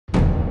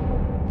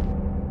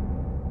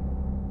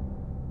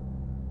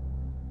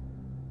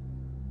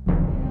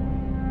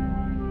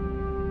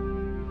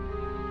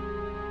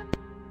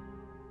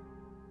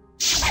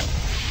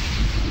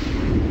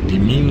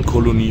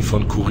Kolonie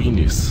von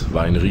Kurinis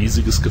war ein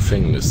riesiges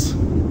Gefängnis,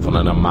 von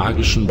einer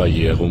magischen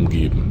Barriere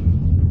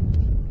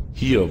umgeben.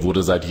 Hier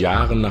wurde seit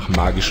Jahren nach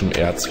magischem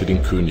Erz für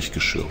den König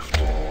geschürft.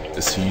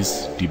 Es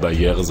hieß, die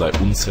Barriere sei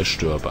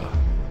unzerstörbar.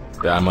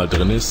 Wer einmal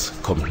drin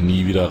ist, kommt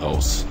nie wieder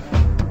raus.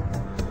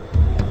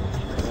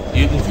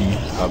 Irgendwie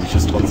habe ich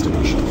es trotzdem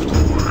geschafft.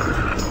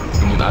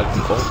 In den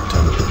alten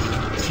Orktempel,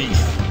 tief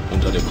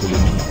unter der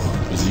Kolonie,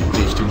 besiegte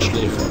ich den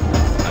Schläfer,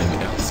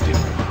 einen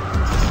Erzdämon.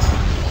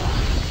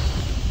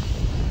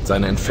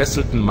 Seine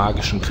entfesselten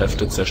magischen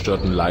Kräfte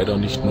zerstörten leider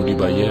nicht nur die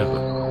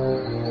Barriere.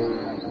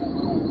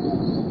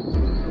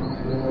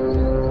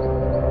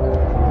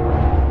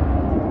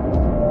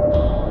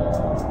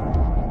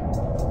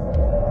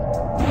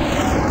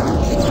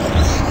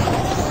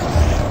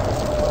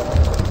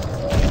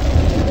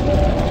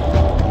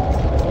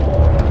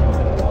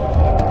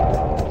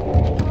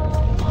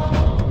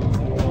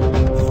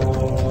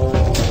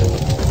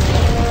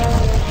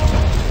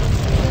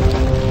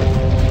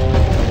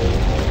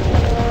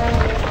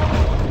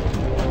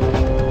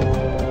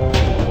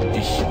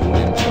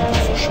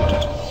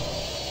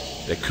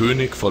 Der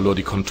König verlor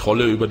die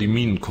Kontrolle über die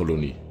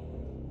Minenkolonie.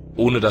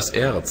 Ohne das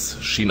Erz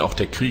schien auch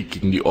der Krieg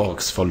gegen die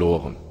Orks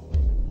verloren.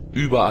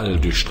 Überall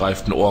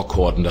durchstreiften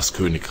Orkhorden das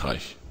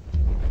Königreich.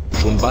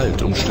 Schon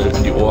bald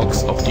umstellten die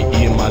Orks auch die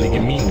ehemalige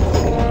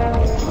Minenkolonie.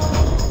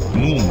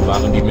 Nun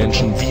waren die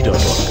Menschen wieder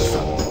dort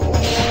gefangen.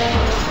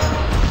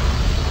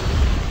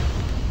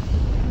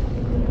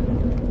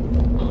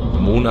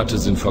 Monate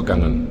sind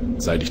vergangen,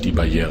 seit ich die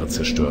Barriere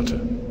zerstörte.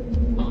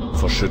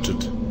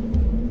 Verschüttet,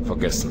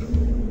 vergessen.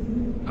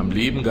 Am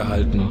Leben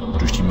gehalten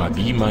durch die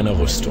Magie meiner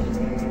Rüstung.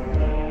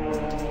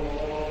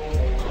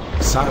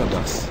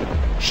 Xardas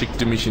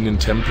schickte mich in den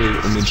Tempel,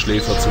 um den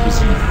Schläfer zu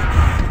besiegen.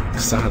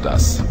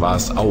 Xardas war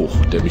es auch,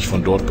 der mich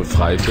von dort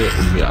befreite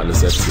und mir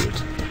alles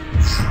erzählt.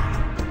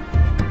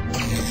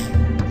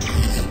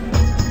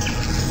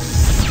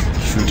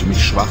 Ich fühlte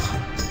mich schwach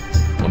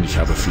und ich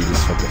habe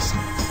vieles vergessen.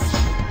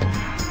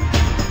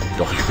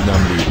 Doch ich bin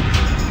am Leben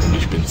und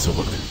ich bin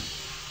zurück.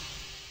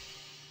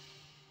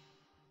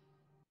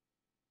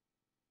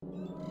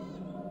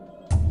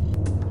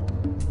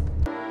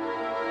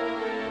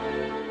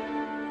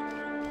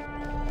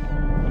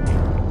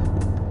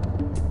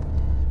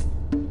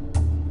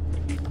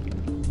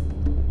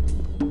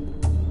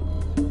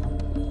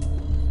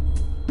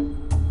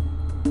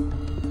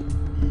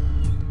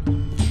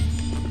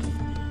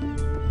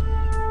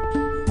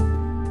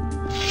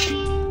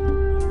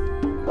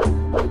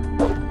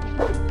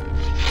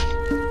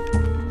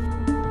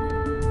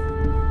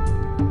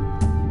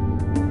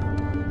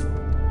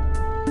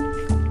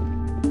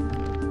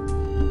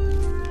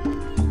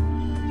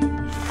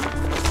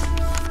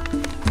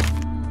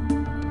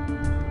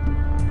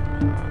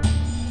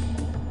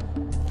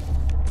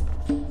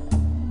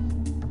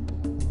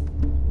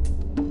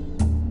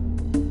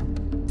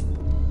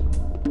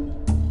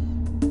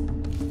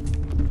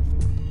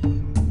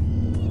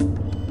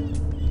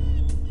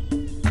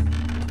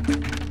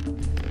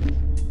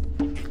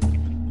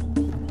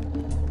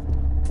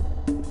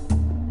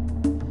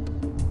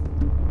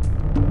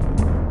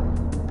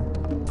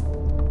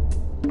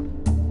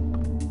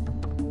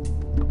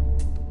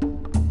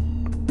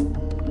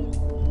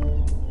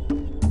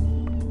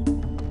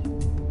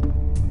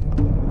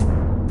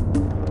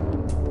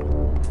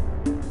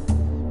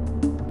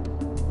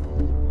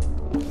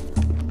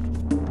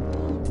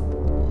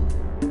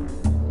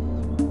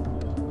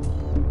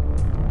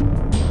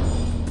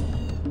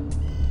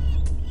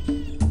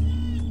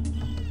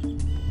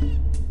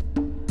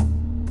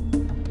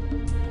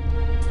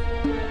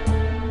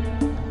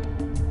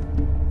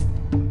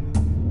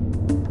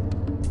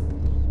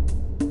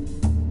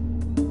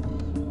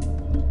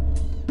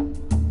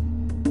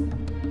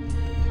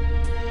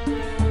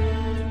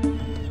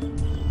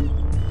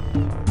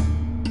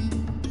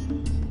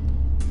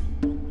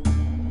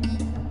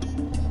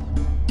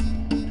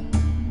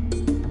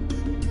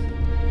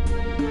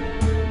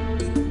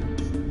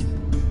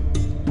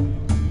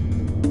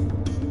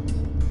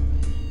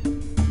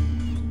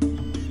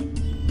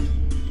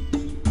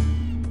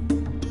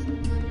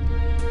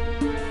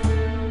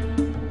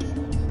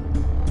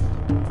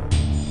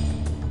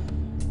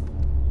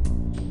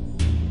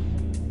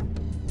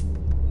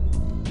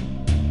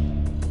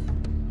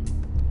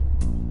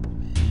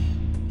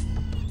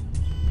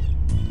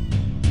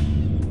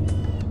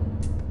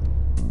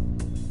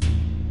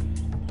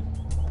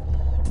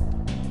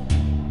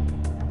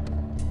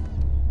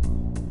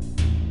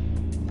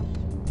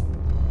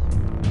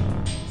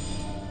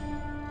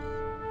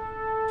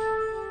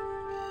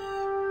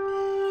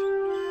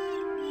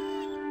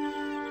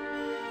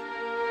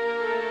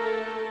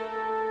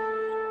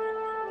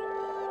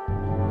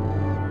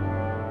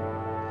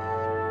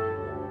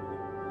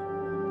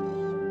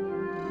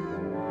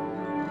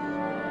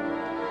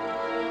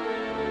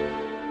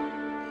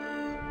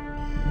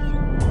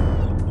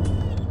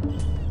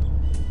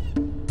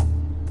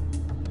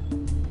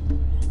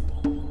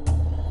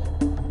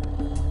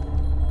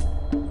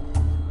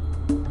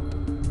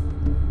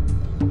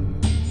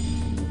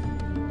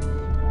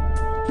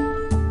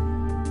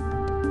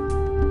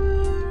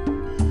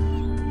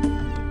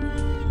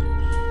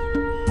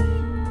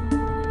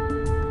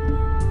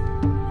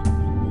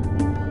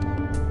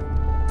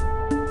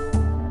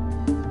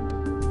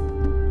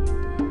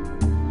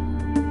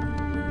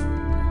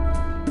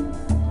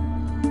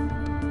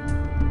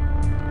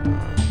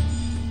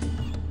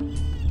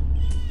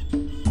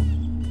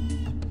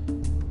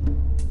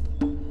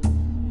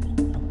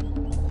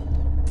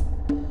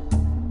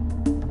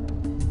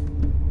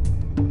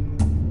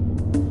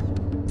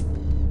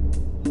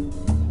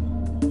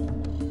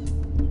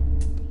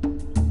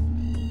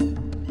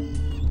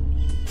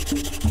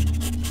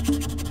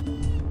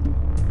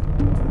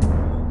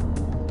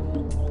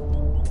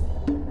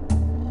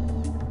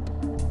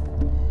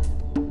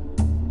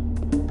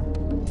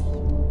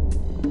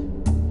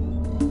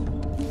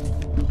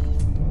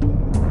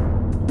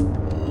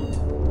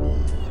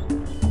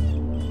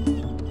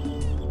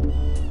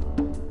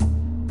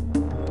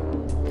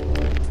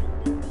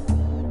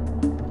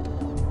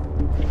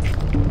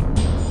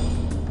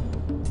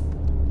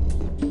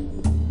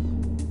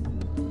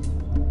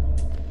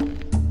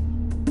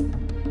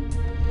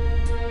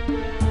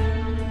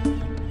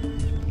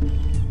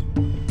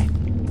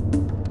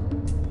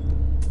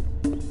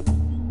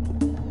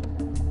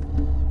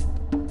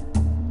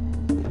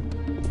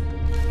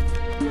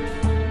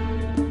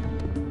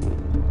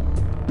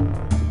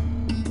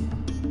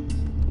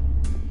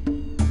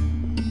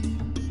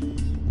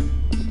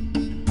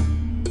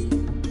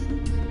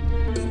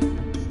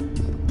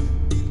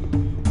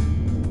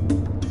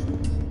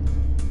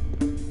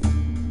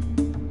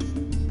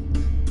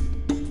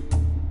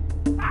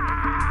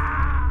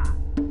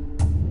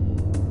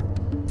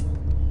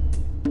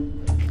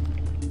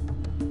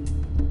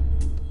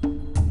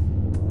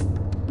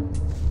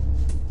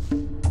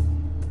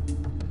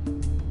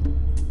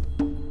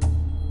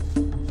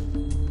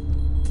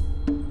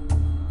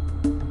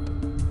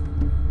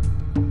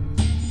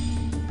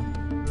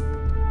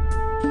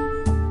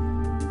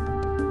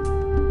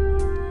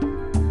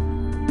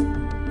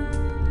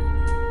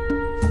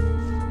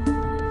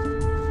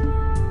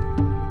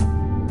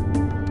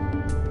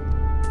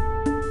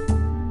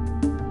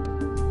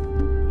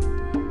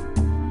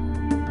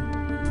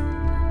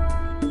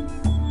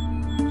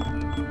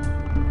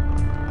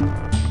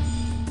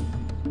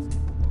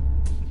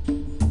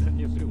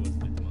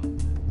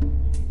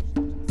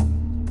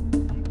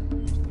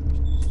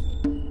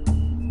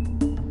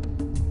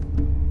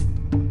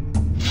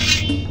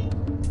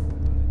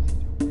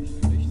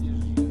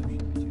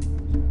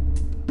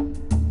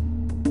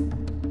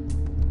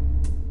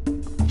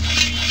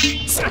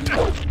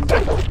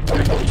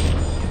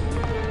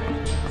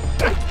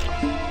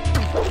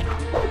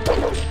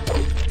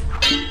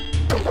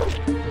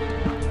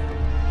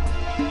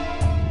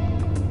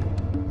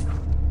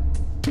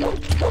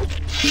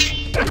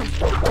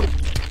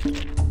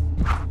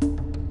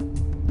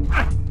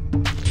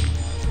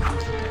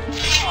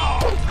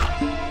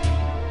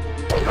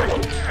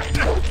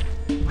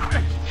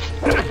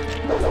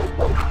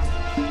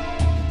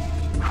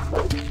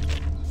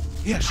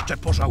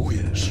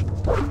 pożałujesz.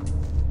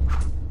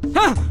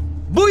 Ha!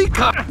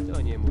 Bójka!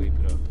 To nie mój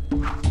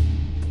problem.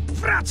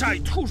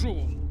 Wracaj, tchórzu!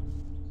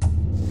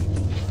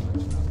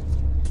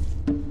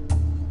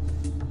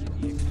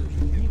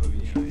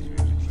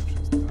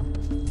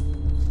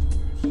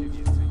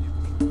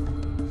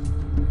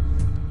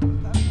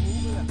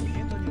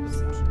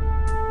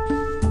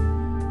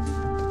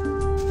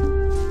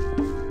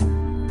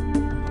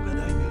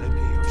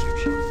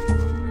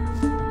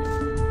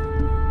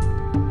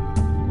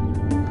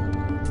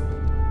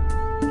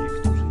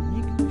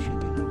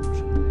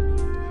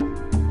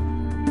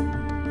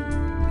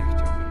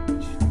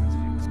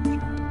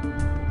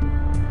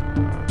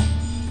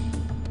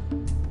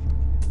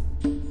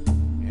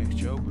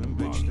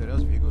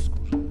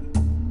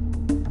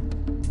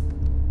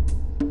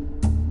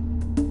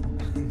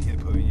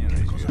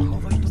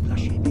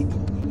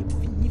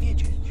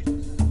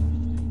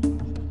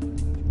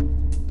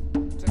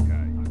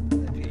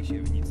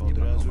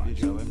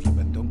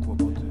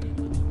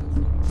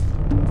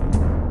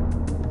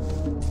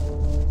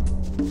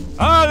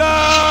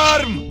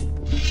 Alarm!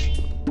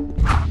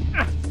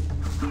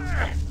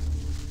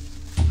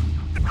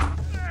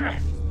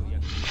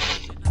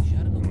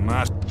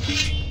 Masz...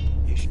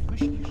 Jeśli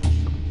myślisz...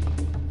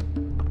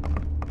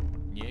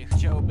 Nie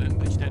chciałbym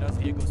być teraz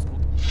w jego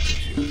skórze. To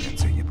się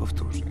więcej nie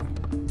powtórzy.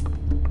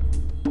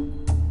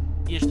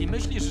 Jeśli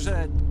myślisz,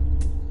 że...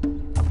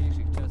 W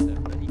dzisiejszych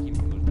czasach na nikim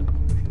nie można...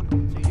 To się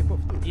więcej nie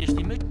powtórzy.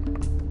 Jeśli my...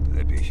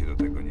 Lepiej się do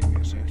tego nie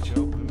mieszać.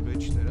 Chciałbym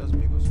być teraz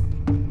w jego skórze.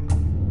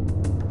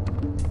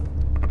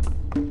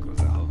 Tylko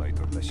zachowaj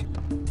to dla siebie.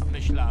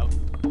 Myślał...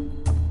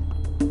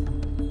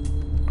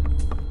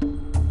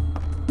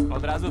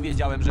 Od razu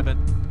wiedziałem, że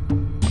będę...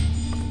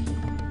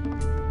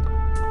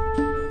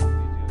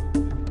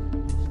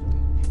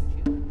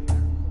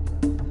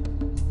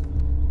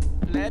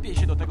 Lepiej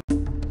się do tego...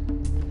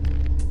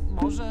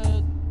 Może...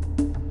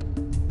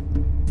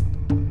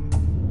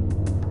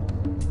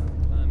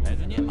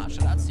 Pewnie masz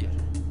rację.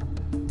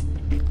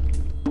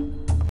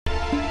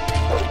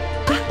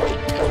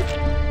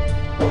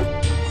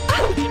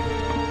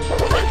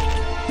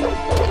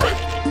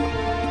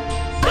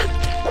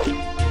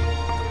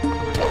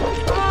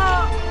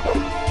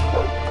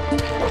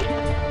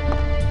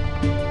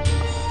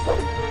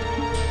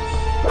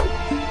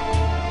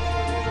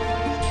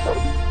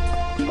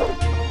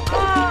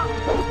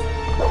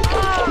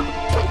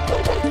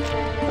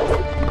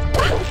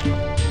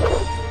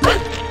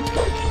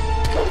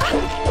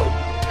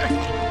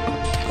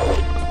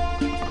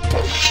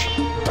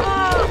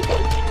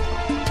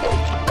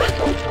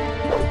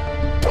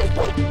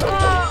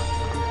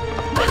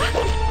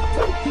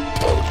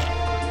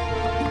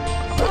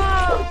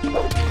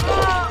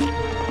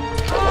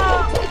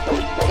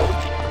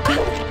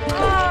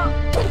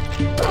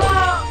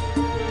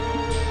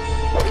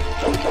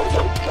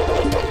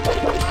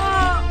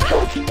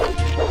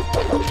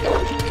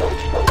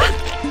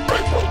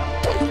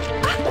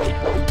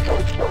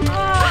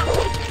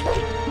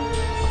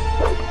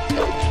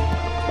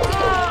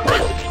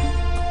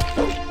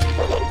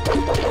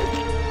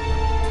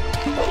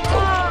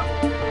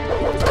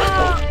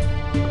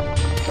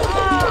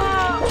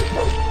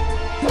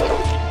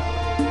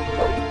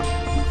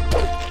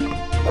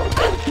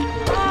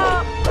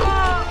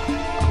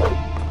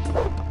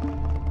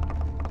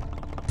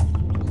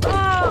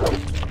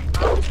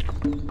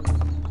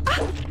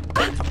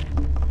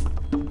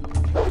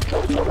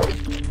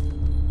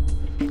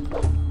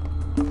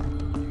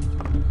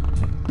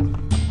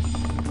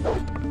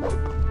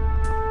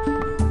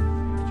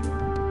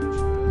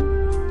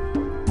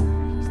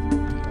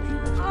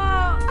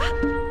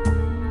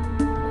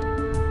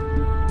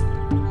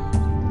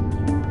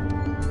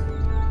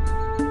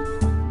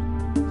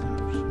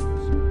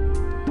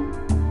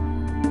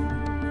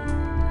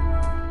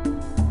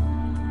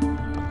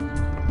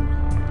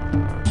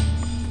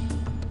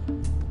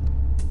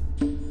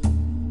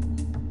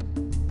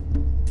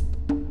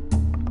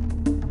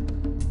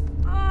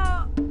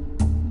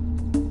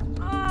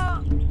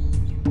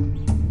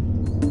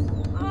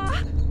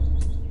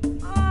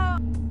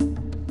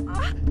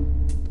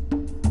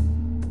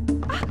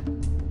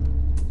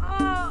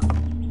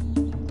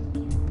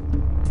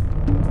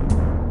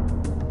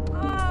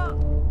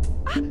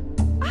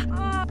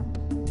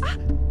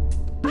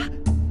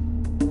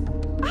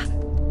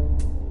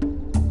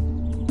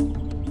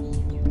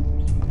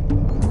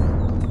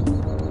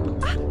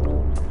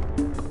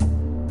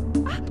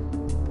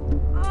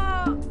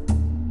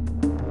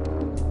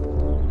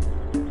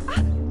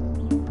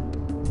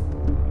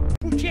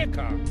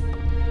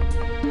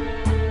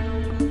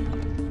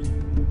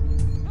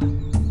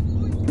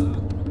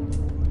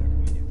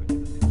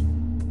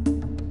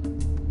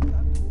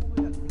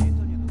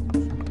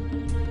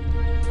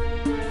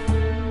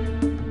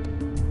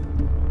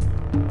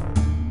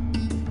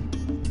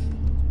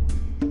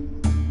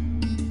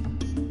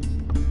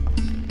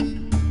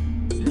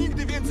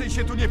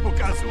 się tu nie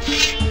pokazuj!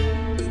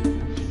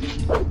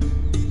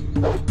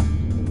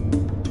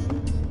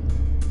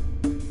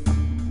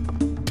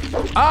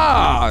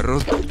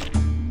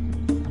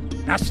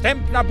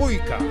 Następna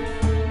bójka.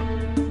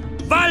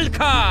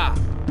 Walka!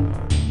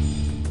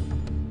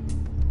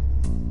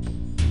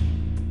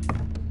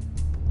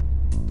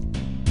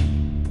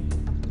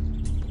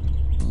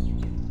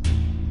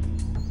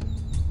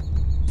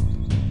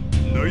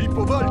 No i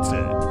po walce!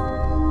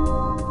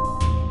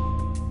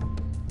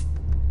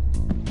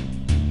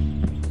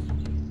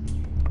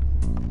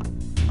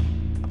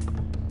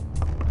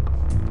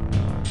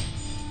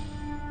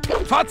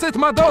 Facet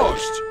ma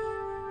dość!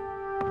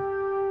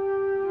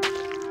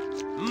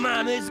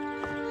 Mamy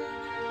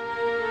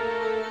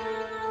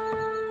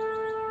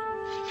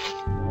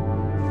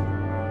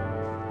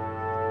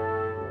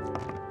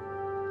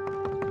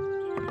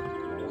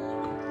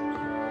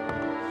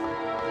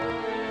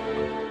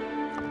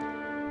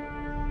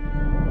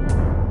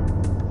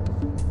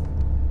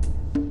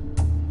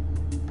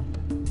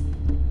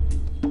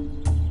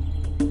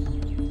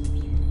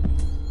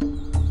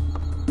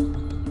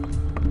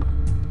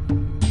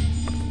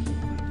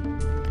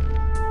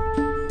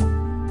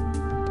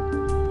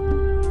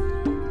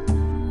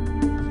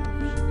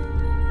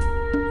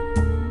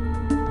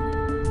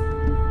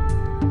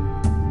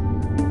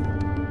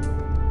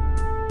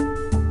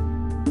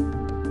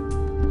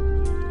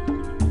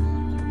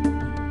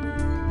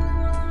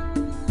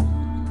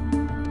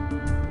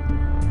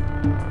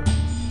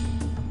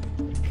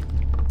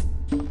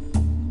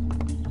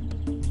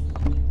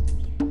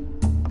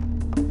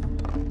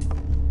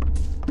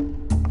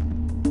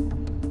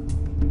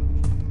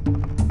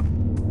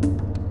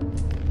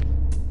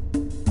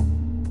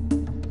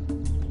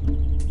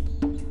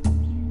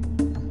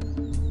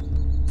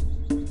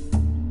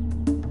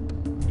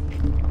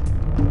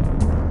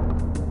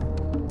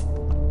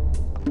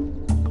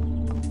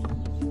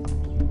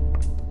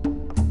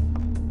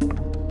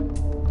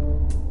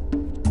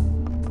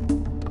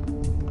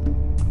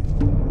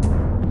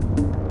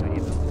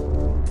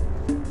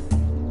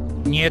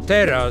Nie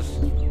teraz.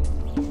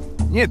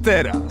 Nie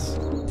teraz!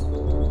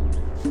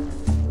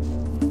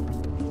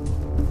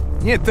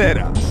 Nie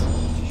teraz!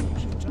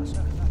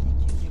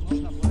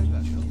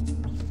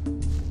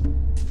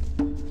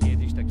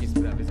 Kiedyś takie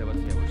sprawy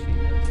załatwiało się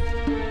inaczej.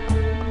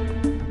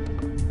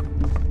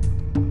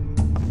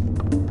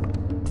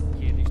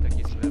 Kiedyś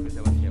takie sprawy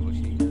załatwiało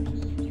się inaczej.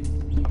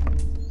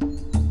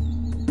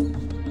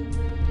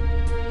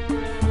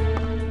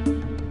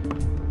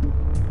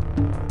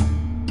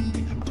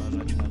 Musisz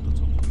uważać na to,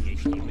 co mówisz.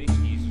 Jeśli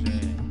myślisz, że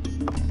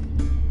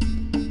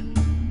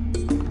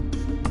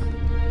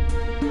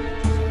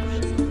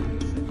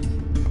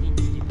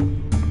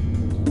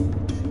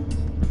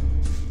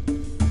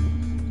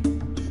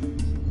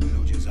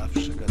Ludzie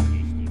zawsze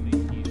gadają.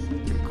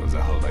 Tylko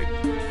zachowaj.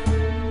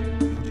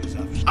 Ludzie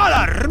zawsze...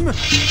 Alarm!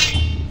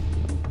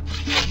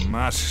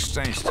 Masz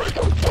szczęście.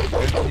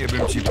 Chętnie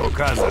bym ci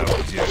pokazał,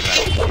 gdzie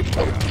radki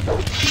mówią.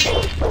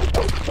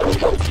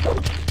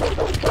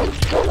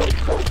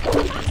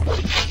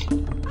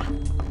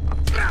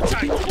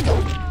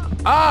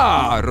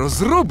 A,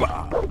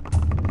 rozruba!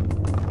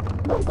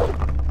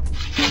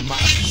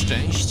 masz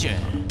szczęście.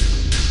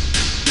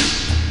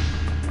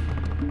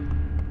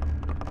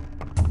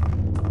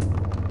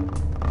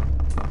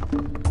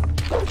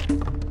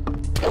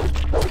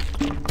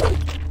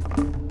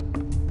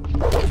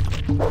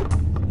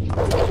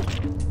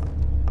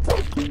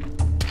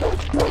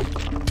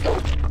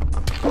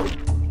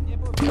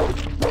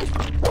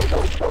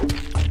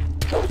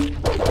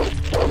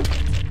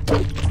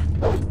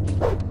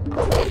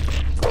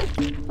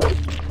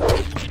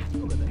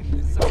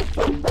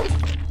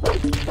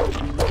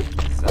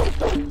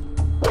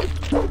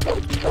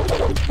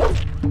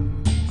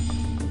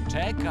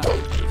 Czekam.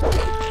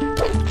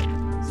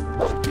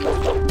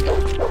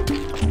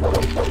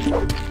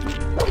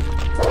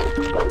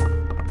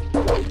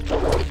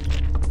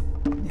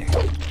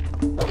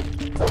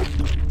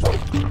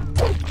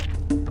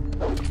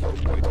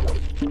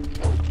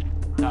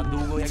 Tak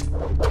długo jak...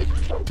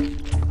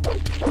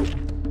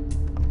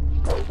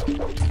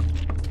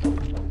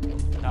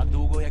 Tak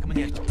długo jak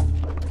mnie chciał.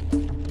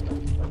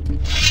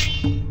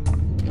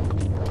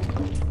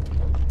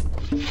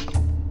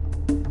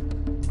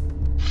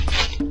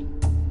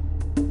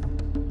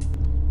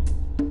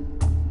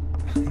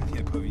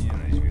 Nie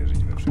powinieneś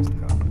wierzyć we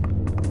wszystko.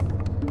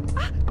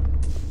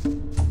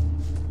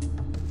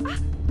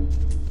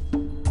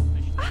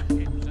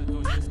 Myślałem, że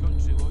to się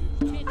skończyło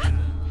już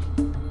dawno.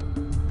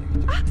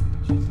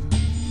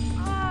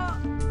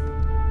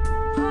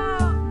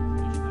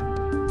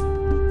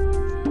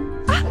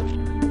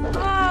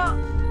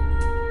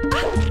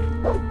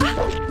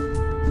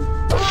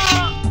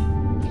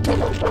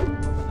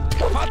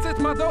 Facet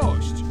ma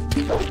dość!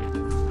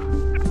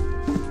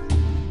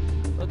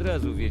 Od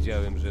razu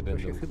wiedziałem, że To będą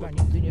się chyba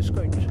kłopoty. nigdy nie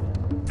skończy.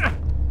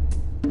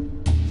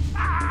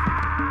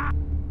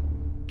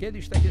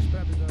 Kiedyś takie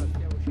sprawy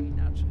załatwiało się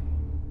inaczej.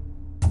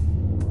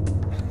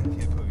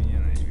 Nie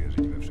powinieneś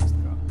wierzyć we wszystko.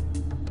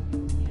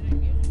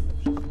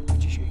 W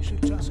dzisiejszych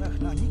czasach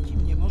na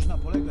nikim nie można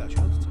polegać,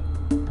 odco.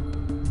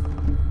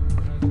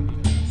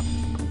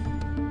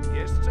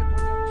 Jeszcze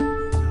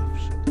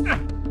Zawsze.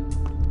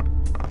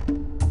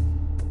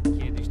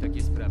 Kiedyś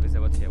takie sprawy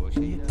załatwiało się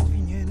Nie inaczej.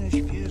 powinieneś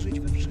wierzyć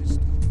we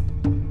wszystko.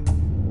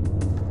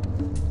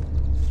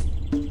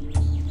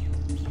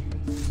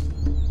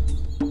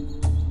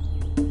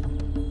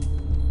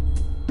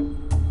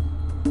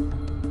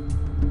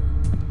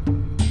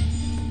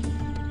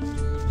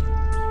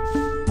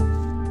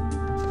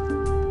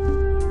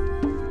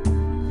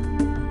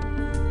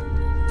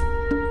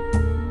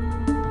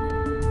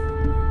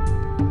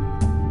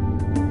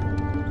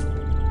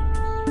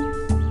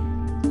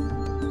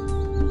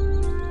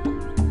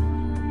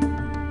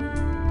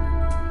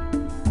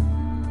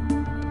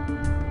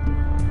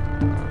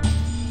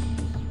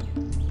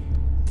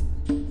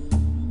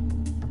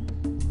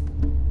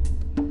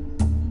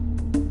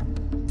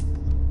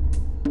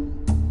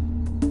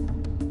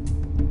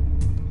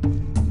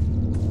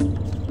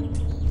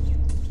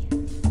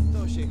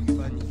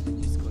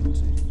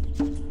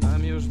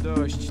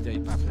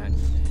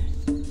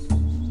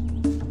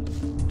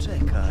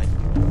 Czekaj.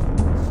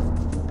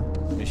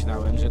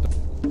 Myślałem, że to...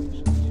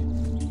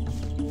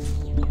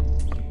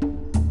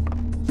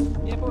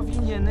 Nie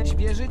powinieneś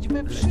wierzyć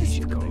we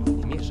wszystko.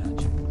 Nie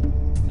mieszać.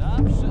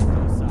 Zawsze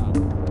to samo.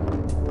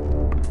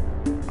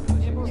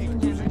 Nie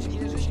powinieneś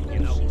wierzyć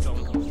we wszystko.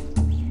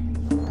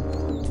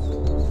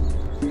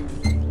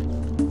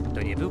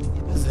 To nie był...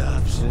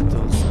 Zawsze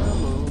to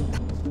samo.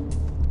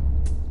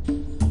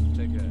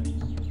 Czekaj.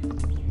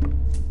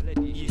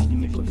 Lepiej, jeśli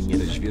nie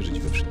powinieneś wierzyć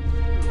we wszystko.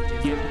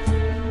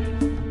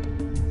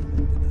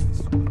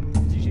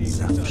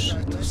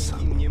 Zawsze to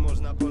samo. Nie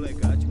można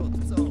polegać, od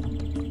co?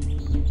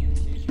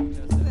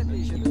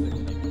 Lepiej się do tego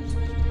nie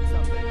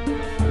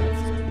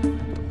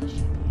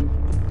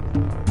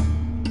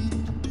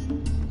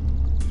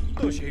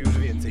to się już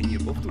więcej nie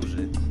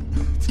powtórzy.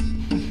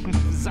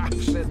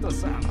 Zawsze to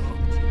samo.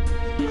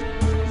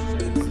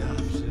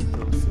 Zawsze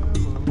to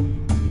samo.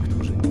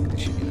 Niektórzy nigdy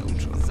się nie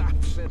nauczą.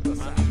 Zawsze to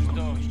samo. Mam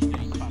dość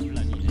tej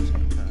paplaniny.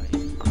 Czekaj.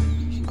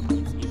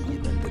 Nie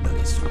będę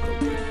dalej słuchał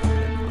tej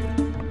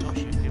paplaniny. To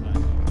się chyba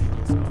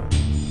nie skończy.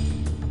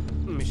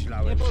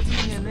 Myślałem, że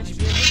powinieneś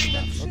wierzyć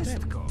we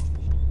wszystko.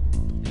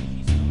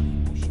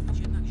 Musi być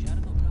jednak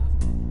ziarno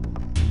prawdy.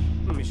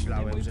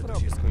 Myślałem, że to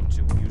się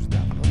skończyło już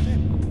dawno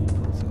temu.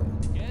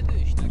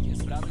 Kiedyś takie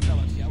sprawy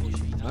załatwiało się.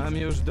 Mam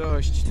już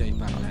dość tej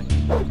paplaniny.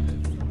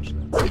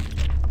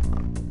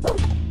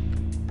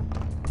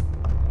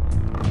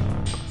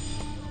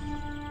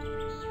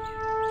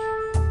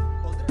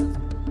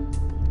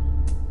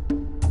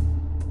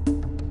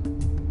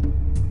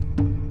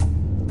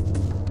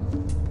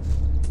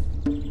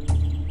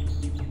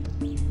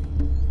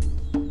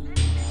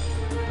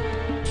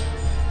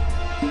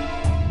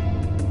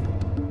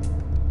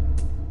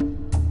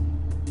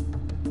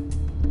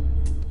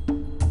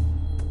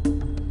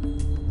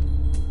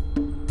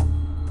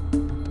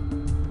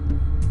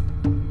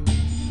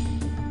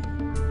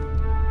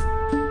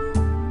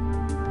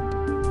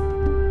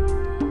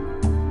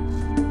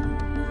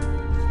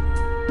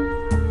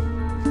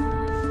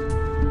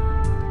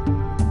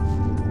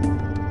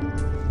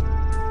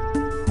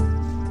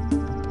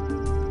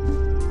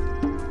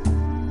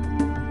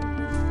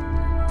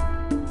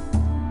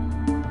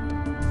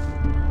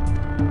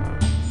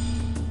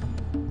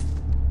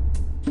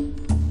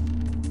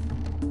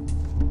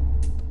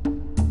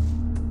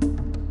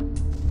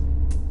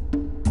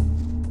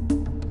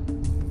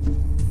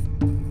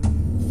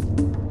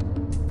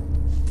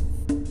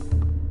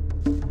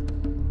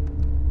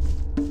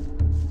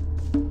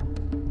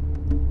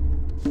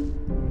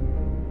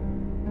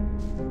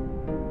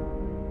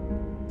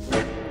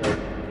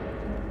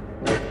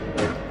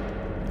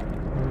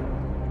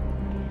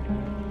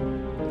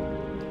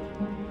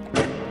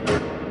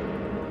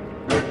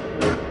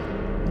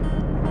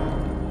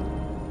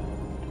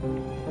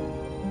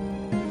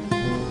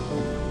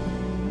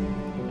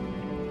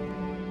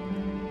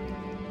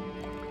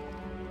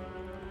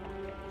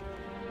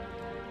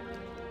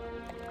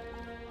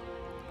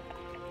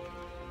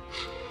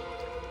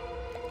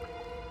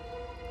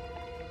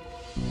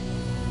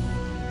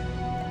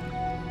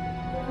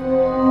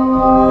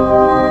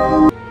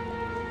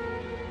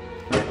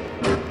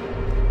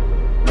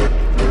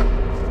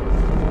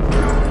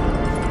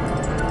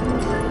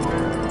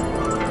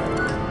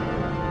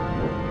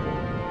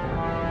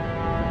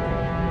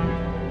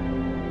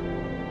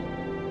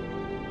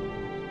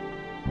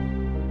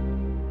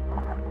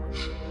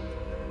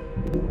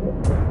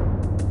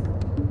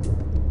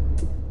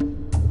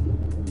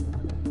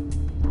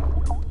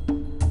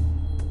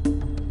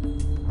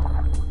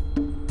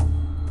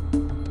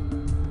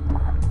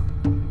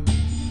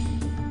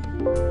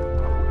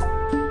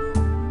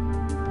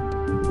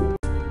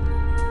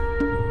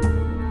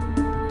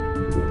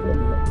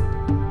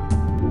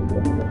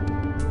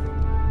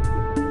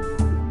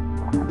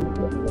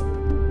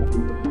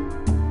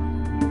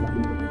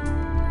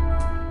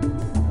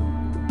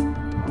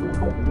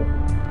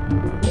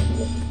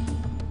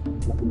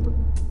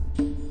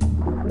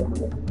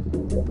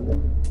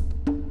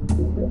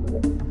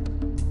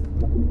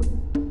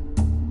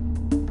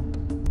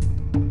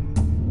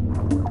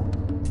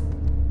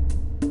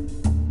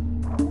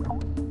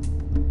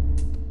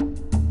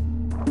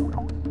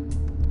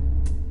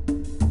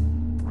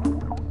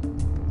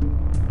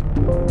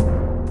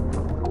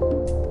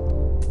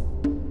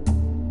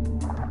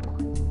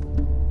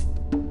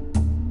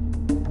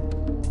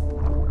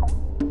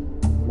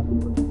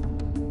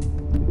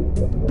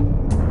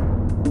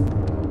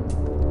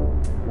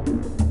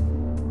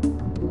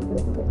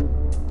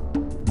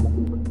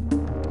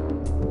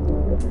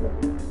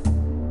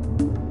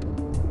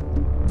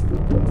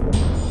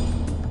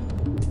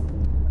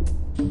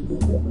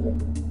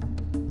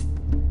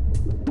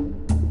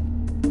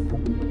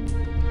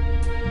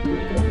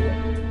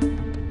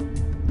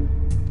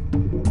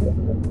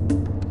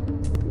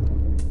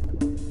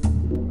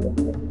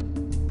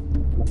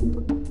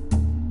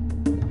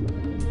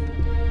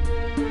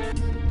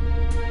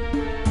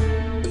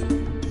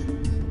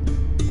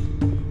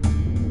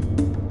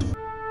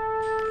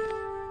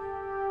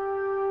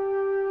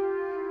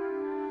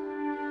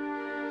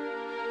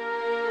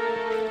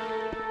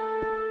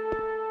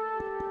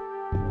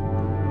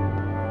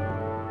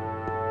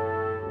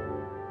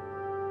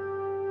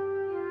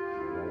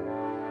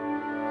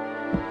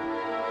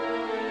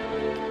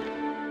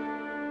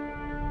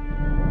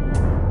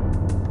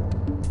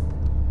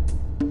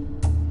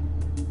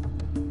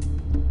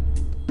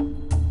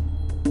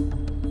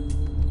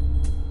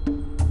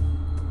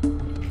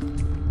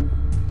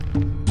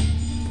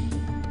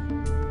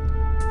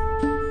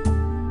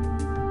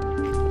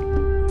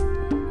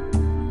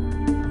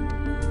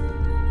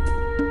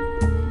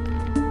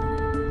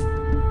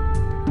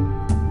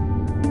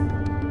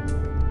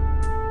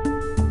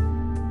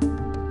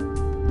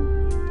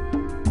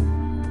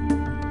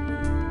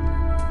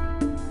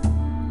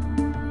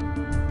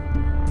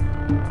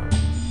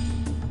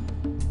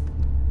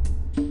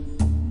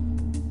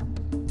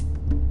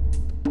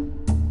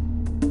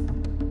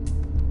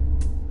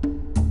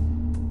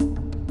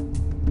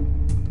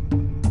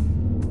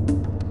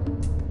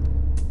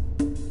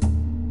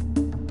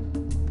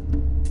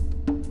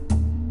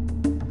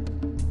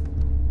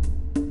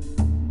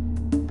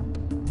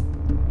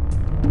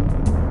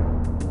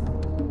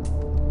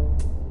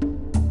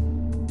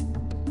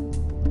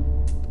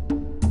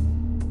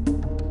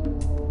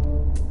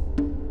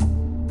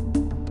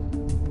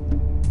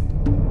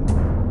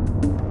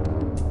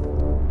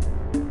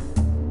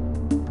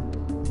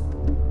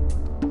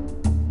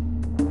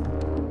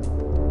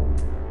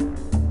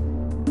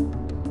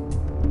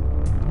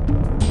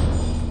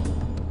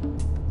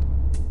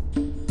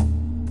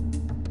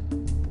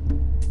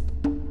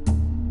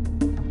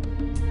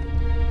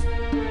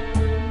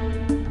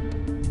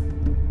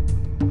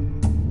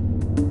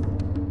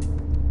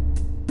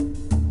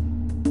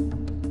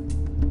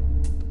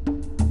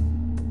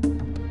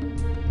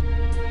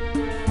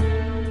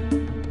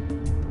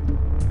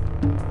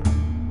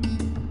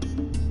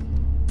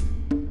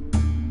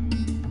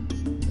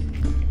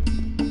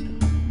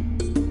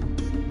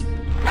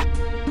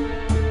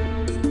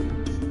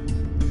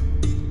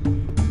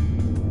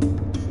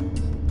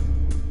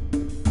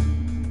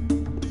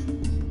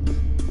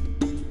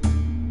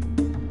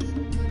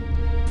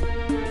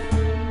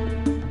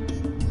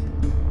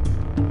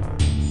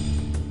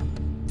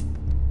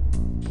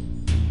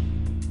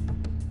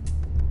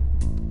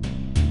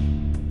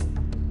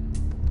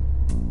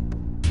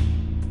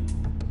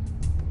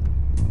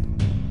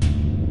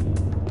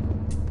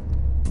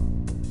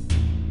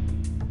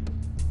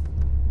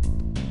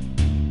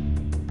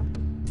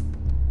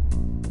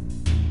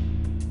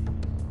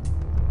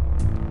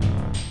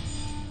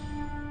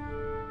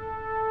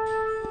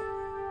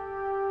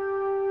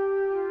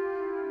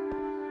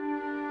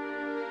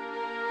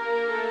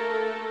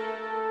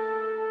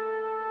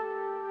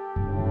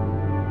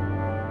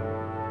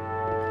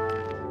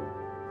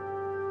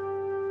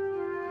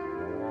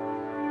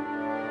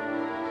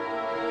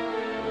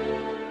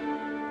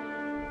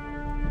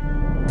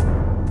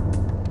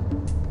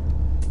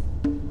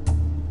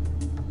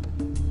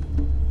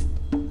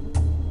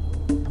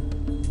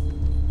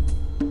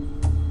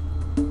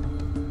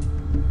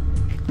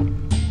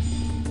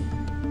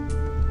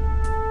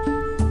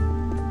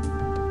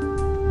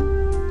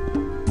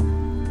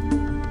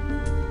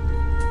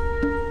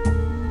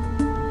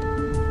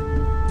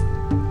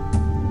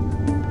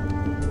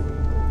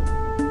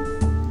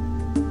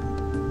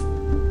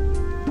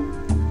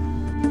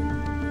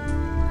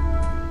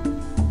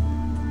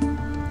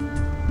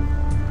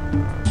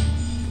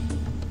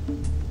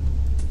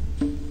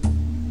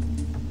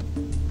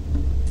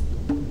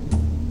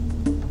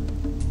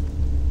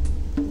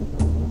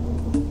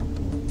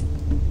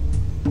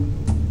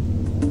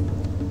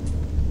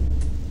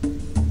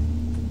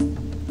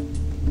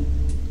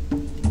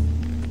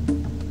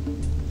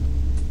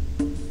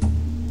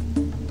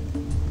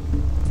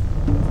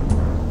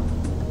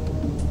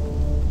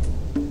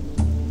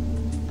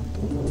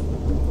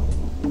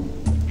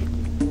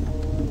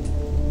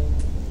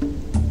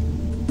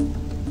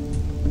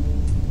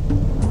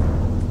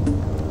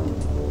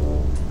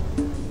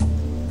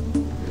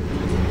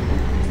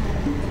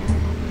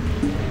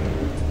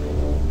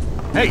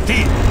 Hej, ty!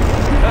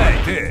 Hej,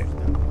 ty!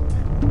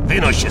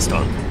 Wynoś się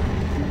stąd!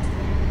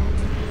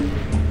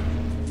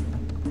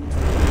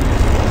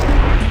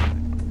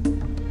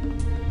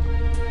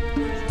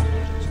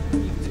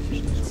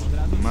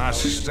 Masz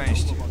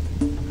szczęście.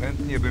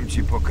 Chętnie bym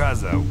ci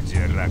pokazał,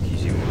 gdzie raki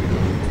zimują.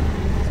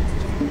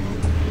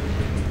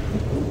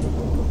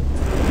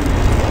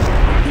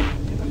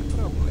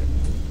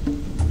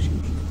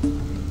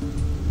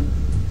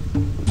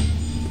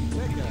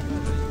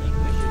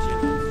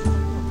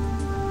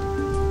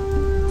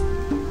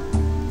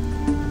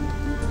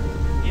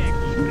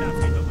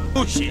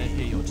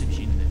 Lepiej o czymś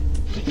innym.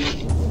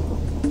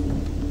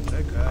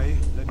 Czekaj,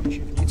 lepiej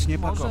się w nic nie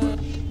pakować.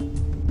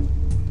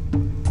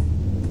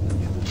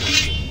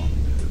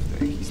 W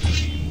tej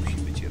historii musi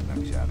być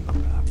jednak ziarno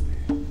prawdy.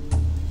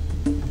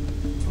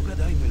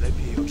 Pogadajmy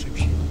lepiej o czymś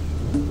innym.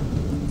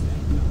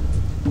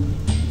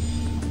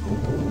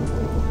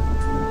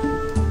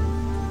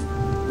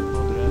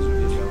 Od razu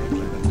wiedziałem,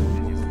 że będę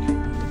mnie nie okej.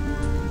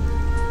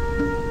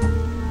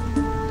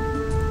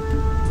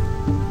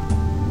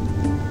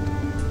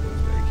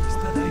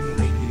 Pogadajmy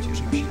lepiej o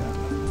czymś innym.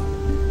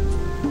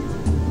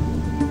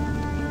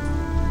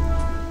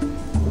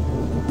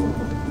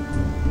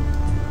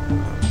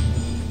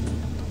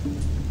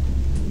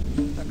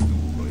 Tak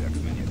długo, jak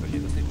mnie to nie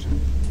dotyczy.